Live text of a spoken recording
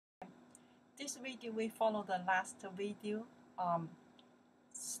this video we follow the last video.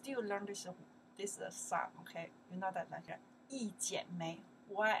 Still learn this song. Okay, you know that like 一剪梅.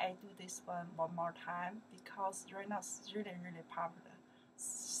 Why I do this one more time? Because right now it's really popular,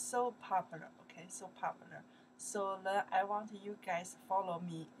 so popular. Okay, so popular. So then I want you guys follow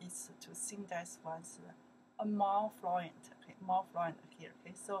me. Is to sing this one more fluent. Okay, more fluent here.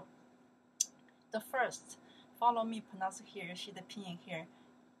 Okay, so the first follow me pronounce here. You see the pinyin here.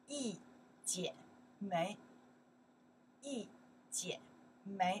 一剪梅. 一剪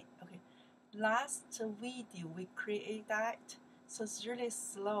梅. Okay. Last video we create that, so it's really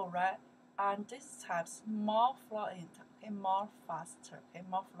slow, right? And this time more fluent, okay, more faster, okay,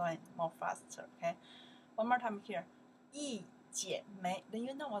 more fluent, more faster, okay. One more time here. 一剪梅. Then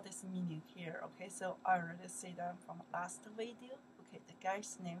you know what is meaning here, okay? So I already say that from last video. Okay, the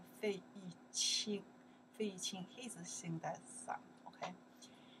guy's name Qing. He's sing that song, okay.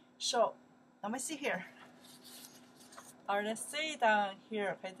 So let me see here. Already say down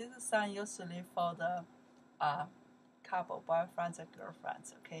here. Okay, this is song usually for the couple, boyfriends and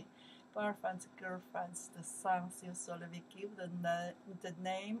girlfriends. Okay, boyfriends, girlfriends. The songs usually we give the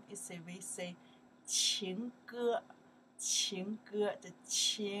name is we say 情歌. 情歌. The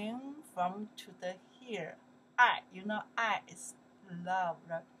情 from to the here. I, you know, I is love,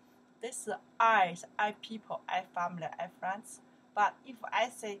 right? This I is I people, I family, I friends. But if I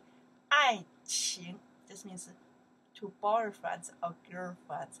say 爱情, this means to boyfriends or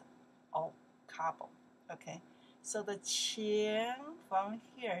girlfriends or couple. Okay, so the 情 from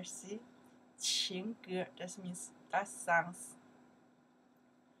here, see, 情歌, that means that sounds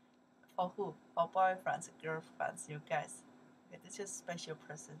for who? For boyfriends, girlfriends, you guys. Okay, this is a special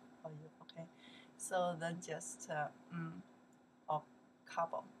person for you. Okay, so then just or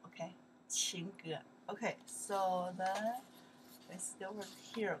couple. Okay, 情歌. Okay, so then let's still work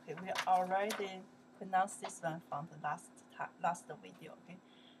here. Okay, we already pronounce this one from the last video. Okay,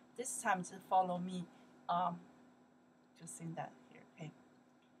 this time just follow me to sing that here. Okay,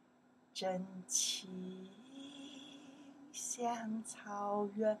 真情像草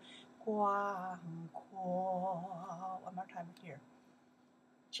原广阔. One more time here.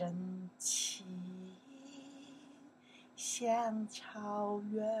 真情像草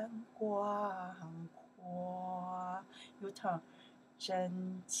原广阔. You turn.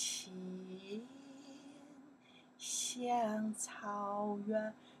 真情像草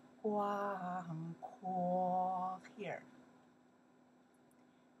原广阔 here.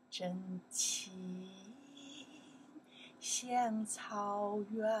 真情像草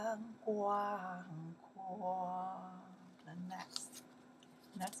原广阔. The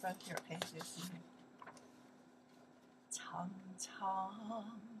next one here, okay, you see here. 层层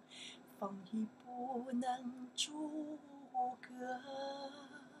风雨不能阻隔.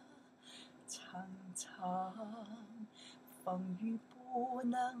 层层风雨不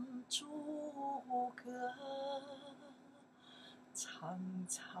能阻隔. 层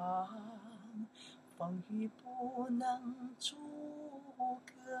层风雨不能阻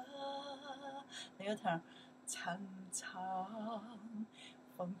隔. Then you turn. 层层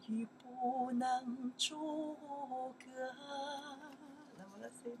风雨不能阻隔. Then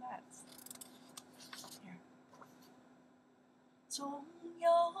let's say next. Here. 总有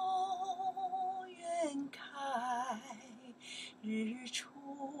云开，日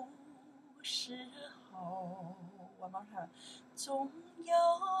出时候. One more time. 总有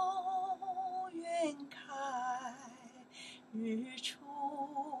云开，日出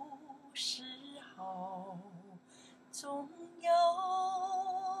时候. 总有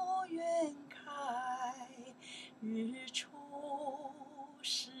云开，日出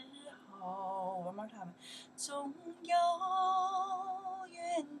时候. One more time. 总有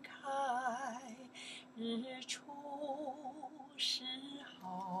云开，日出时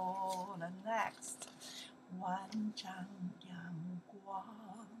候. The next. 万丈阳光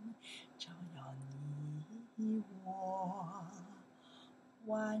照耀你我.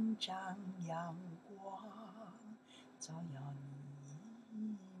 万丈阳光照耀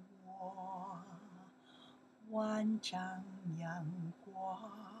你我. 万丈阳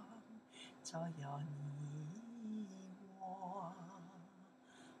光照耀你我.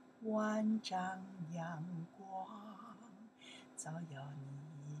 万丈阳光照耀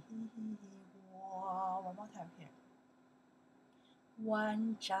你我. One more time here.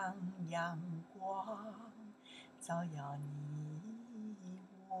 万丈阳光照耀你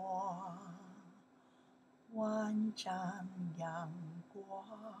我. 万丈阳光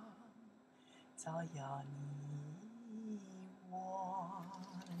照耀你我.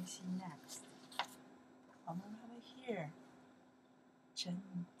 Let me see next. One more time here. 真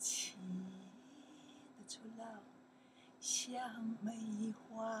情出了像梅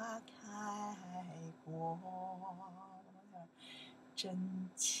花开过，真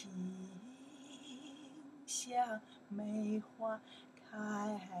情像梅花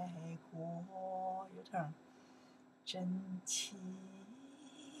开过。Your turn. 真情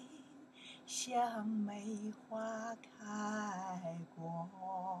像梅花开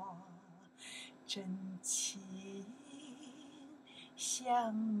过，真情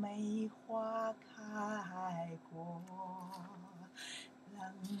像梅花开过。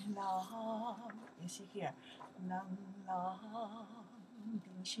冷冷 ，You see here， 冷冷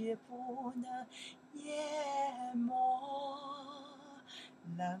冰雪不能淹没，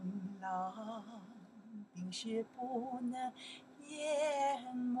冷冷冰雪不能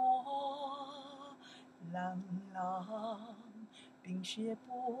淹没，冷冷冰雪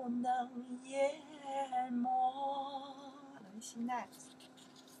不能淹没。现在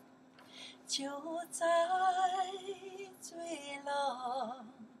就在最冷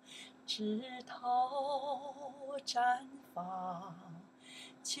枝头绽放，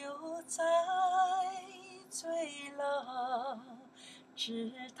就在最冷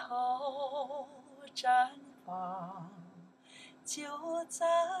枝头绽放，就在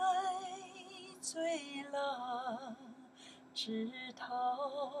最冷枝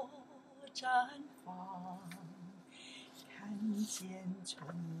头绽放。看见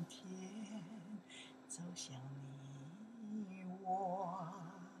春天走向你我，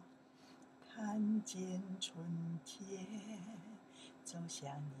看见春天走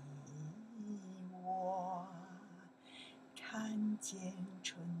向你我，看见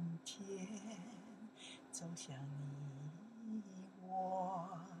春天走向你我，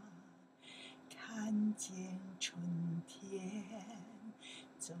看见春天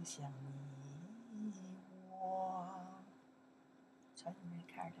走向你我。传你们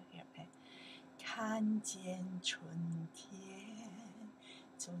看这个呗，看见春天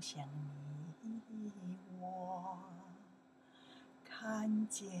走向你我，看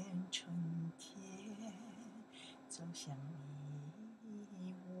见春天走向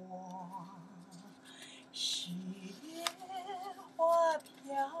你我。雪花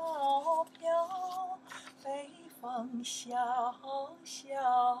飘飘，北风萧萧。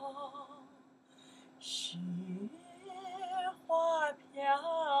雪花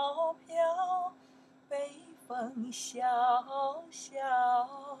飘飘，北风萧萧。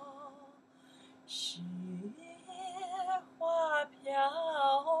雪花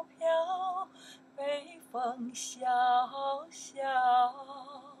飘飘，北风萧萧。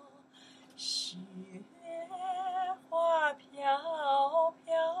雪花飘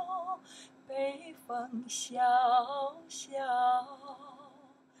飘，北风萧萧。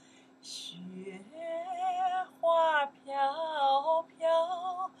雪花飘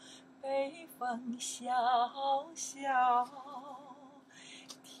飘，北风萧萧。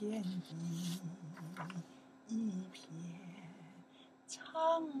天地一片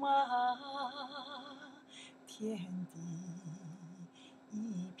苍茫，天地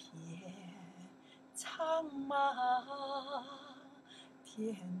一片苍茫，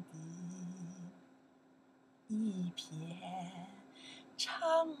天地一片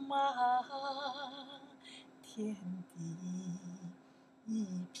苍茫，天地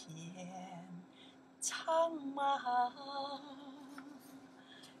一片苍茫。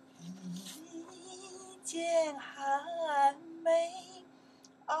一剪寒梅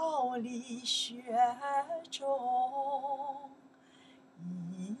傲立雪中，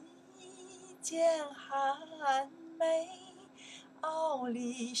一剪寒梅傲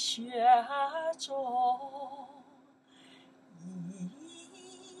立雪中，一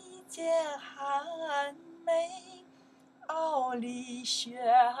剪寒梅傲立雪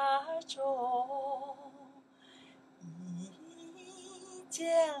中，一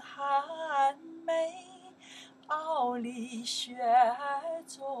剪寒梅傲立雪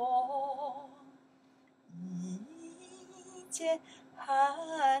中，一剪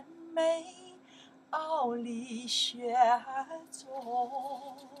寒梅傲立雪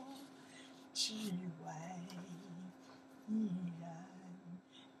中。只为一人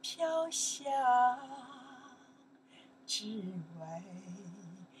飘香，只为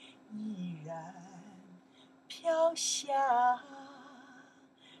一人飘香，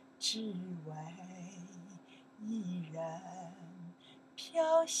只为一人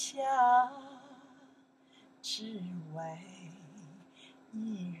飘香，只为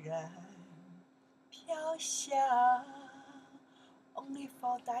一人飘香。Only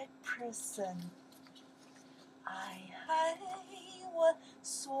for that person， 爱问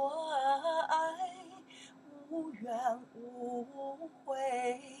所爱，无怨无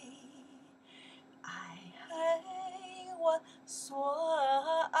悔。爱我所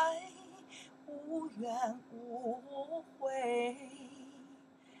爱，无怨无悔。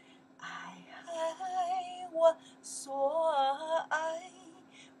爱我所爱，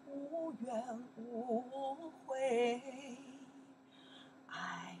无怨无悔。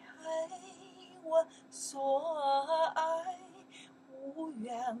爱我所爱，无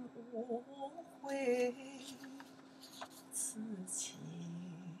怨无悔。此情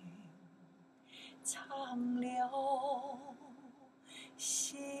长留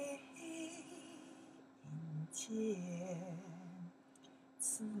心间，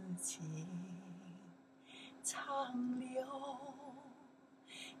此情长留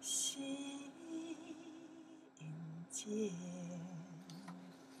心间。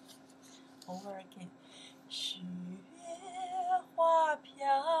Over again， 雪花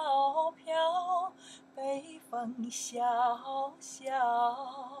飘飘，北风萧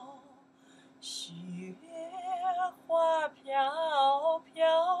萧。雪花飘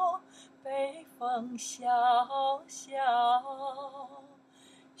飘，北风萧萧。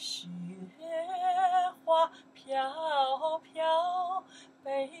雪花飘飘，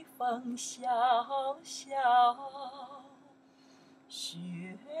北风萧萧。雪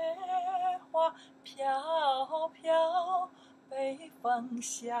花飘飘，北风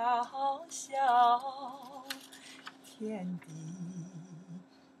萧萧。天地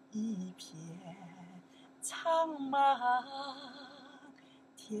一片苍茫，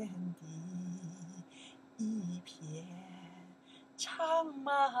天地一片苍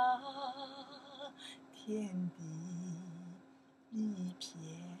茫，天地一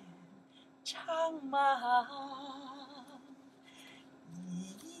片苍茫。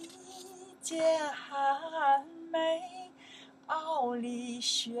一剪寒梅，傲立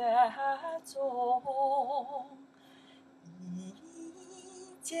雪中。一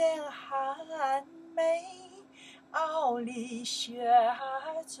剪寒梅，傲立雪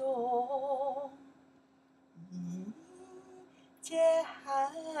中。一剪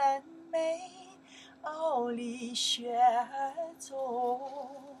寒梅，傲立雪中。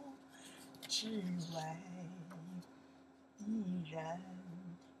只为一人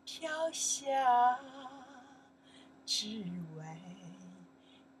飘香，只为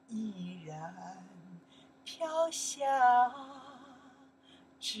一人飘香，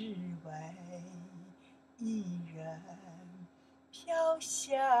只为一人飘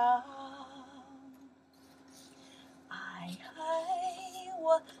香。爱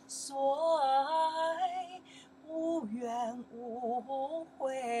我所爱，无怨无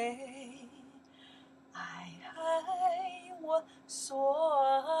悔。爱我所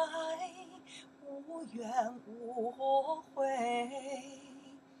爱，无怨无悔。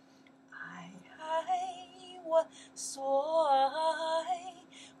爱我所爱，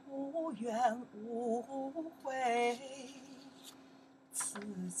无怨无悔。此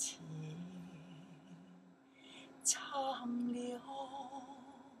情长留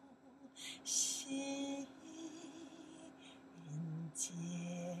心间，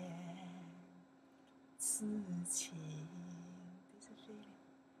此情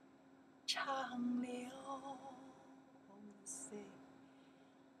长留心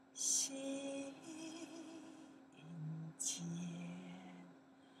间。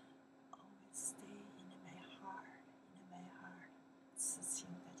Always stay in my heart, in my heart. 此情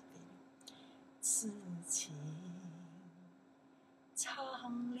的 feeling， 此情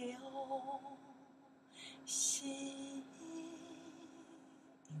长留心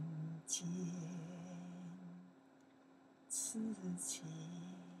间，此情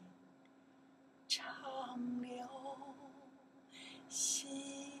长留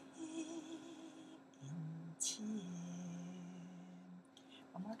心间。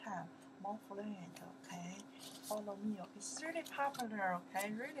One more time, more fluent, okay? Follow me, okay? It's really popular,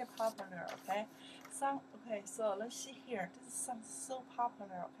 okay? Really popular, okay? Okay, so let's see here. This song is so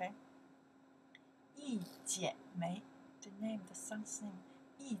popular, okay? 一剪梅 the name, the song's name,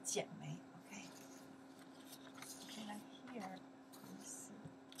 一剪梅 okay? Okay, like here, let me see.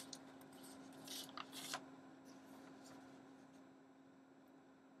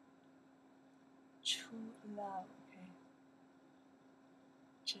 True love, okay?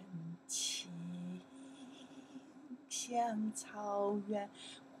 真情像草原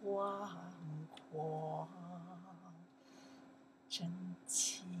广阔，真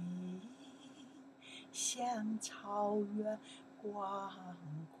情像草原广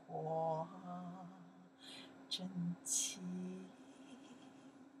阔，真情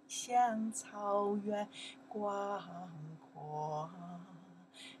像草原广阔，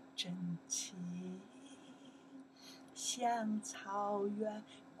真情像草原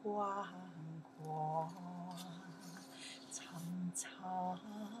广阔，苍苍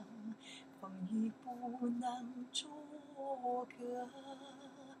风雨不能阻隔，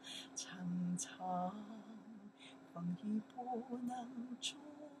苍苍风雨不能阻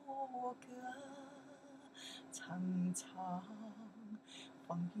隔，苍苍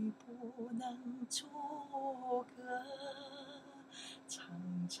风雨不能阻隔，苍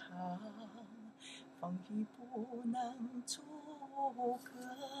苍风雨不能阻隔，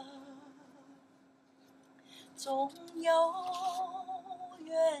总有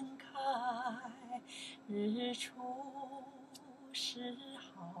云开，日出时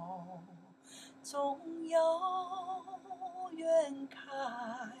候，总有云开，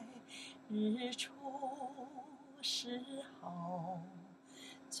日出时候，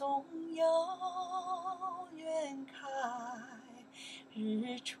总有云开，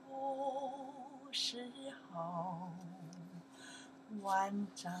日出时候，万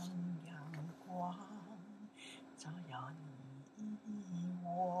丈阳光照耀你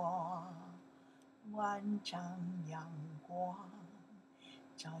我，万丈阳光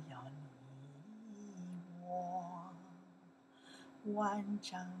照耀你我，万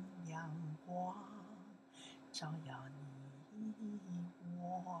丈阳光照耀你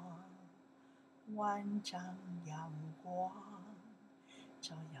我，万丈阳光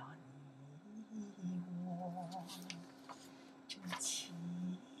照耀你我，真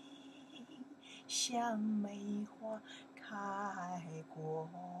情像梅花开过，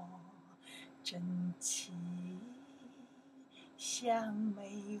真情像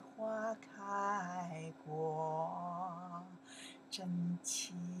梅花开过，真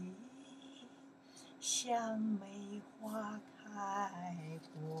情像梅花开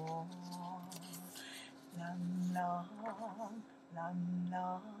过，冷冷冷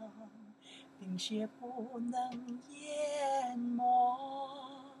冷冰雪不能淹没，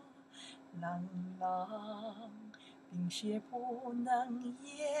冷冷冰雪不能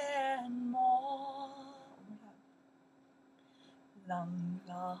淹没，冷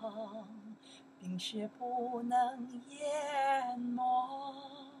冷冰雪不能淹没，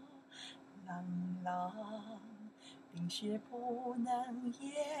冷冷冰雪不能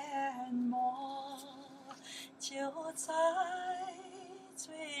淹没，就在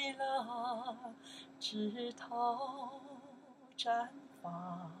最了枝头绽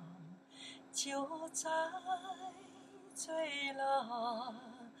放，就在最了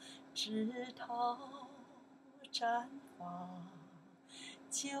枝头绽放，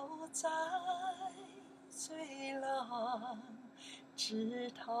就在最了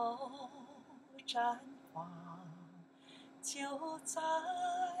枝头绽放，就在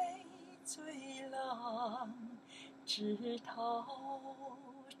最了枝头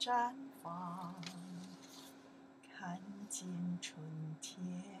绽放，看见春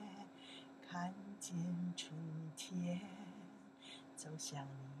天，看见春天，走向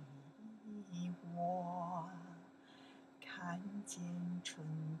你我，看见春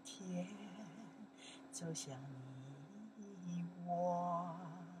天，走向你我，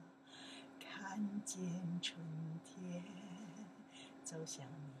看见春天，走向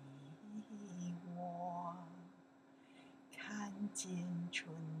你我，看见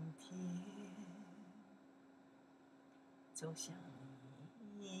春天，走向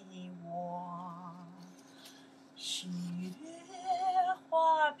你我，雪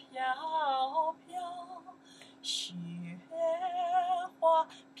花飘飘，雪花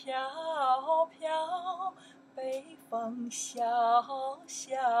飘飘，北风萧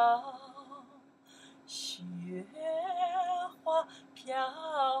萧，雪花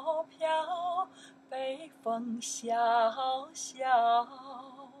飘飘，北风萧萧，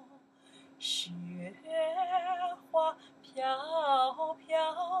雪花飘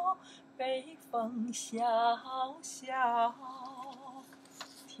飘，北风萧萧，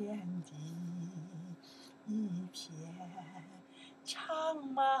天地一片苍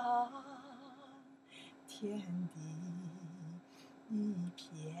茫，天地一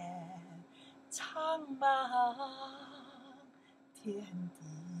片苍茫，天地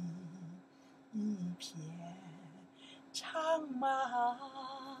一片苍茫，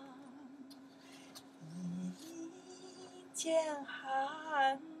一剪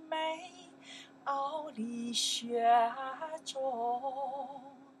寒梅傲立雪中，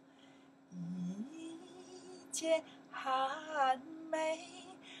一剪寒梅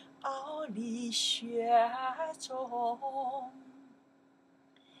傲立雪中，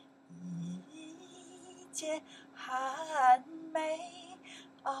一剪寒梅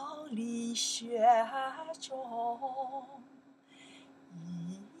傲立雪中，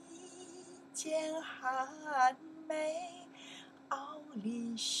一剪寒梅傲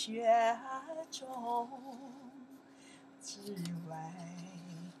立雪中，之外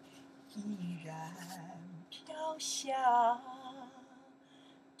依然飘香，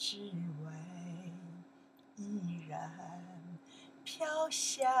之外依然飘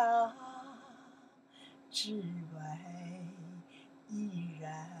香，之外依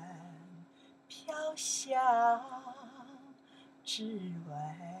然飘香，之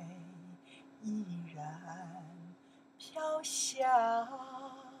外依然飘香，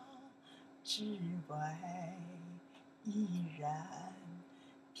之外依然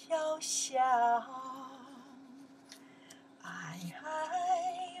飘香。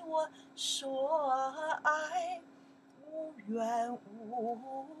爱我所爱，无怨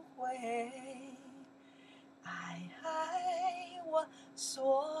无悔。爱我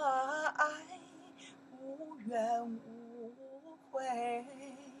所爱，无怨无悔。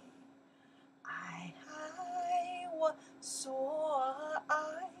爱我所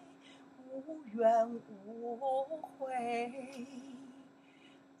爱，无怨无悔。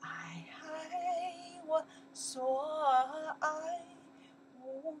爱我所爱，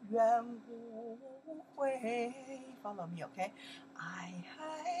无怨无悔。Follow me, OK? 爱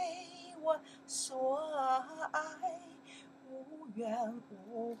我所爱，无怨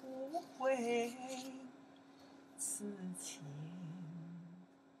无悔。此情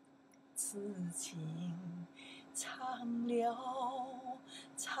长留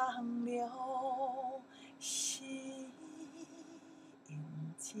心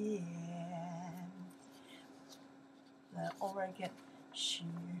间。Over again. 雪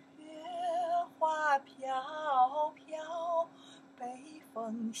花飘飘，北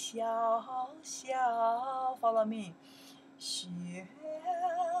风萧萧。Follow me. 雪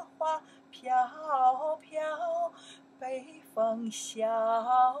花飘飘，北风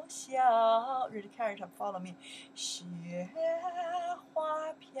萧萧。Read the character. Follow me. 雪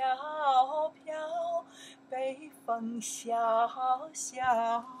花飘飘，北风萧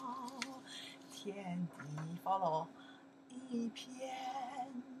萧。天地 follow 一片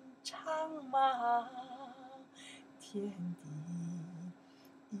苍茫，天地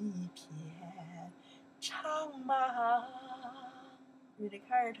一片苍茫。Read the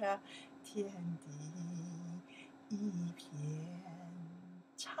character. 天地一片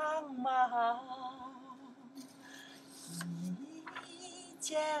苍茫，一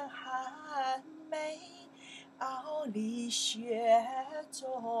剪寒梅傲立雪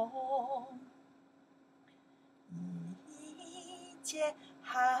中，一剪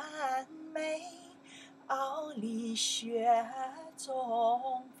寒梅傲立雪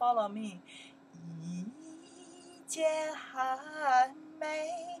中。Follow me. 一剪寒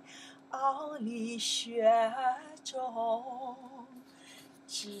梅傲立雪中，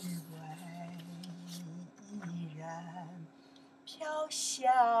之外依然飘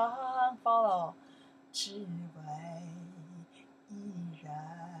香。Follow. 之外依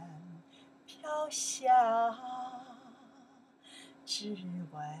然飘香，之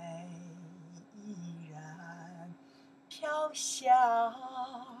外依然飘香。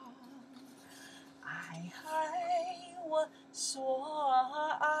爱我所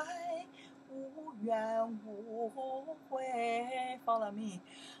爱，无怨无悔。Follow me.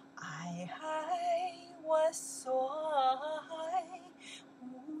 爱我所爱，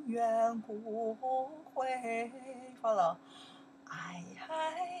无怨无悔。Follow. 爱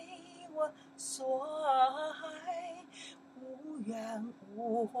我所爱，无怨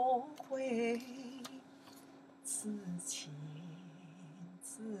无悔。此情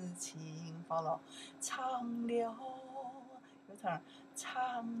follow 长留，有点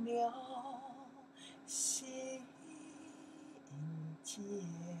长留心间。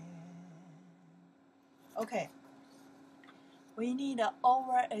Okay, we need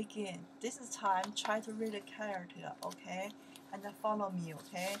over again. This time try to read the character, okay, and follow me,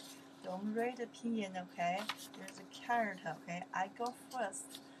 okay. Don't read the pinyin, okay. There's a character, okay. I go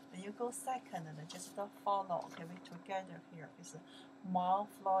first, then you go second, and just follow, okay. We together here. It's more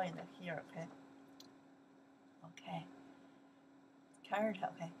fluent here, okay. Okay. Character,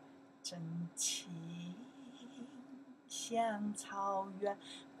 okay. 真情像草原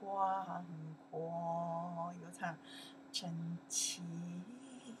广阔，有唱。真情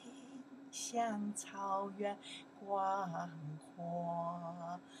像草原广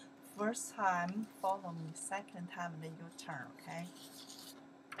阔。First time, follow me. Second time, then you turn, okay?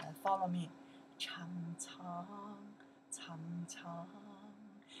 Follow me. 长长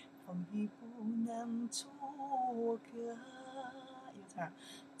风雨不能阻隔。有唱。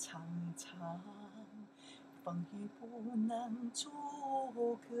长风雨不能阻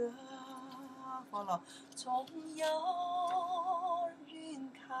隔。Follow. 总有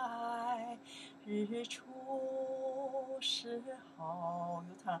云开，日出时候，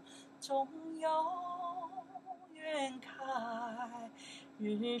有它总有云开，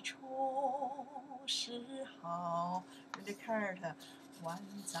日出时候 ，really card， 万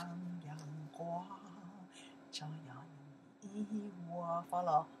丈阳光照耀你我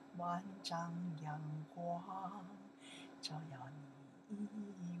 ，follow 万丈阳光照耀你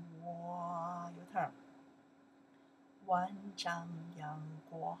我，有它。万丈阳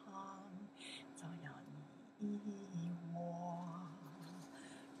光照耀你我，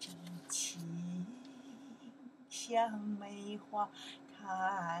真情像梅花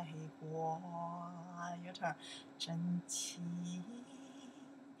开过，有点真情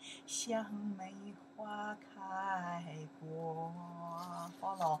像梅花开过。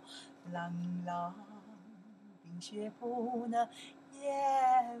follow 冷冷冰雪不能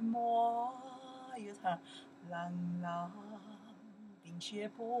淹没，有点冷冷冰雪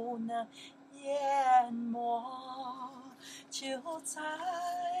不能淹没，就在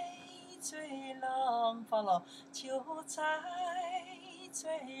最冷 follow 就在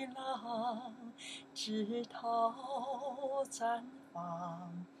最冷枝头绽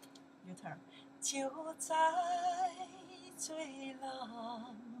放，有点就在最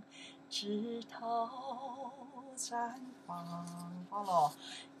冷枝头绽放 follow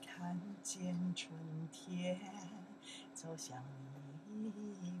看见春天走向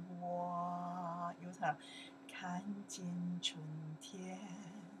你我，有它看见春天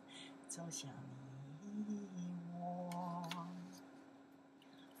走向你我。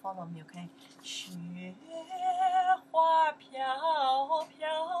follow me OK， 雪花飘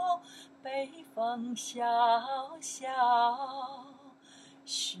飘，北风萧萧。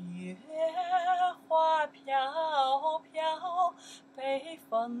雪花飘飘，北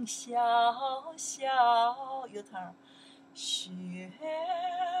风萧萧，有它。雪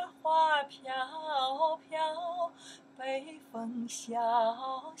花飘飘，北风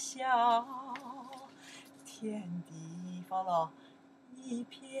萧萧，天地 follow 一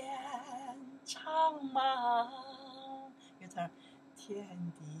片苍茫，有它。天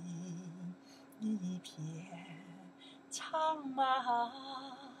地一片苍茫，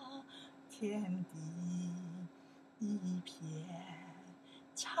天地一片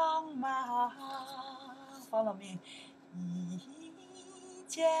苍茫 ，follow me。一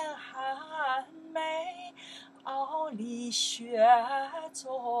剑寒梅，傲立雪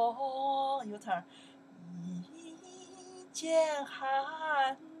中，有它。一剑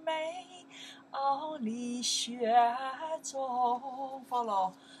寒梅，傲立雪中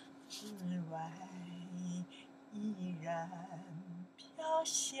 ，follow 只为一人飘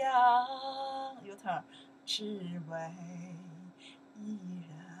香，有它。只为一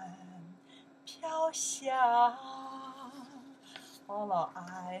人飘香。follow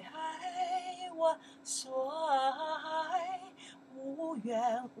爱我所爱，无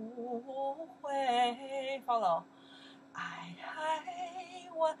怨无悔 follow 爱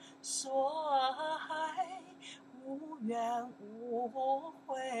我所爱，无怨无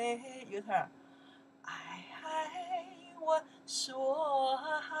悔，有它。爱我所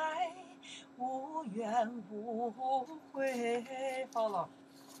爱，无怨无悔 follow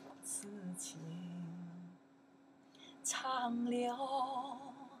此情长留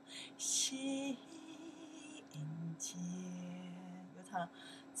心间，有它。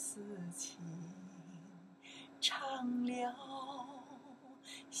此情长留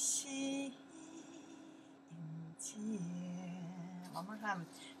心间。One more time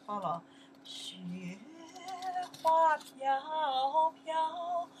follow 雪花飘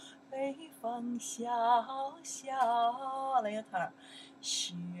飘，北风萧萧，来有它。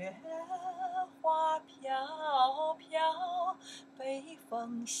雪花飘飘，北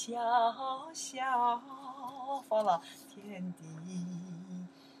风萧萧 follow 天地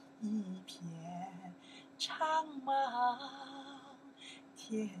一片苍茫，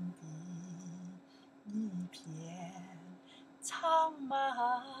天地一片苍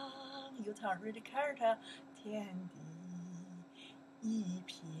茫，有它 really card 天地一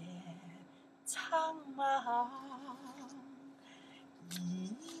片苍茫，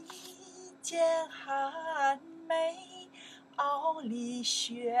一剑寒梅，傲立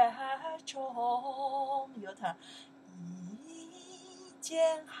雪中，有它。一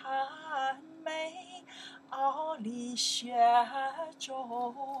剑寒梅，傲立雪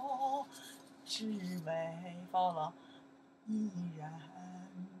中，只为 follow 一人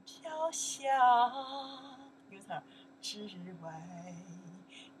飘香，有它。只为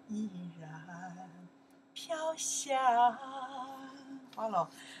一人飘香 follow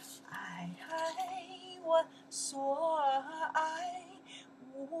爱我所爱，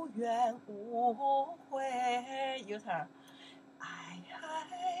无怨无悔。有点儿，爱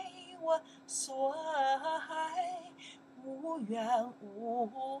我所爱，无怨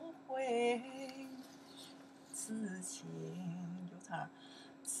无悔。此情有点儿，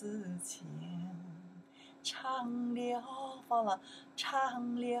此情长留，忘了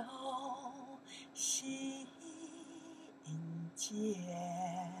长留心间。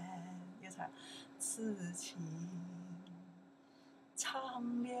有点儿，此情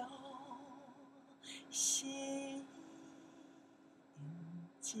长留心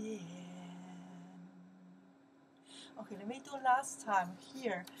间。Okay, let me do last time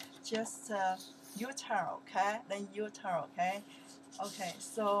here. Just your turn, okay? Then your turn, okay? Okay,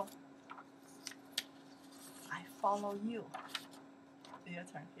 so I follow you. Your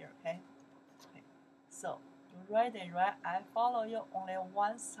turn here, okay? Okay. So you ready, right? I follow you only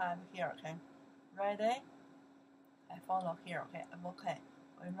one time here, okay? Ready? I follow here, okay? I'm okay.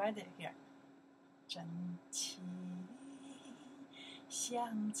 Are you ready here? 真情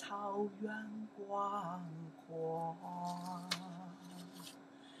像草原广阔，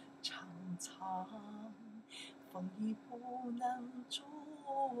常常风雨不能阻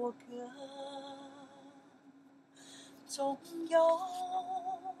隔，总有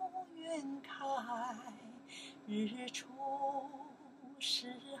云开，日出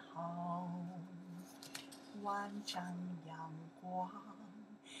时候，万丈阳光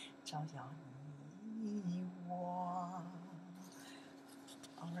照耀你我。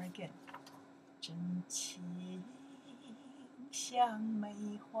Over again， 真情像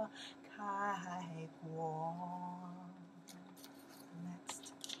梅花开过。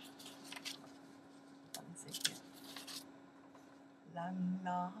Next， what is it here？ 冷冷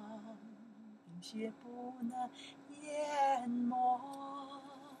冰雪不能淹没，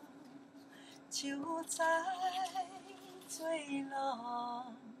就在最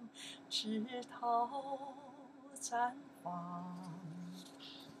冷枝头绽放。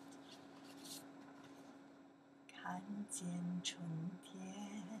看见春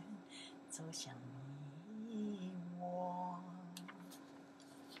天走向你我，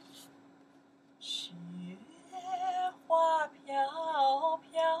雪花飘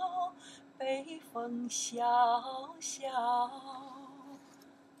飘，北风萧萧，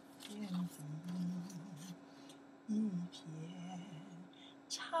天地一片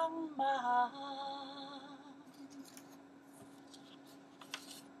苍茫。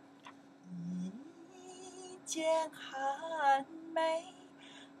一剑寒梅，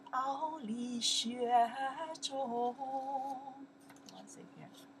傲立雪中。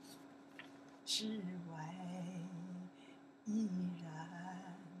只为一人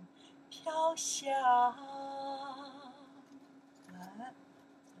飘香。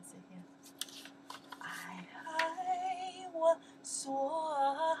爱我所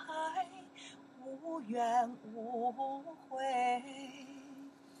爱，无怨无悔。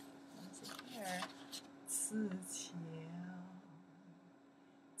此情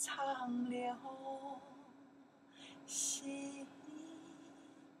长留心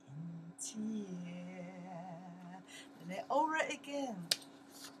间。Then over again。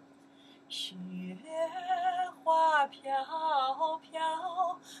雪花飘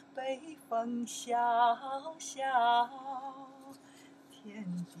飘，北风萧萧，天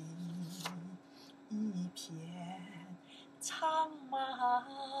地一片苍茫。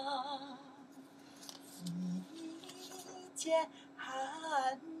一剑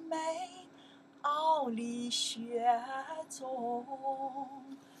寒梅，傲立雪中，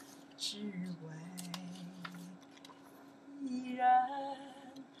只为一人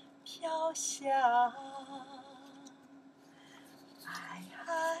飘香。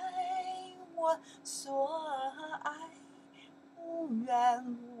爱我所爱，无怨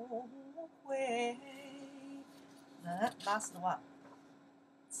无悔。Last one。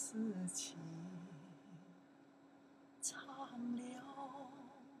此情长留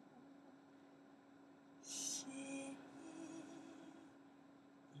心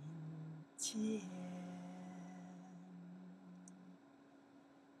间。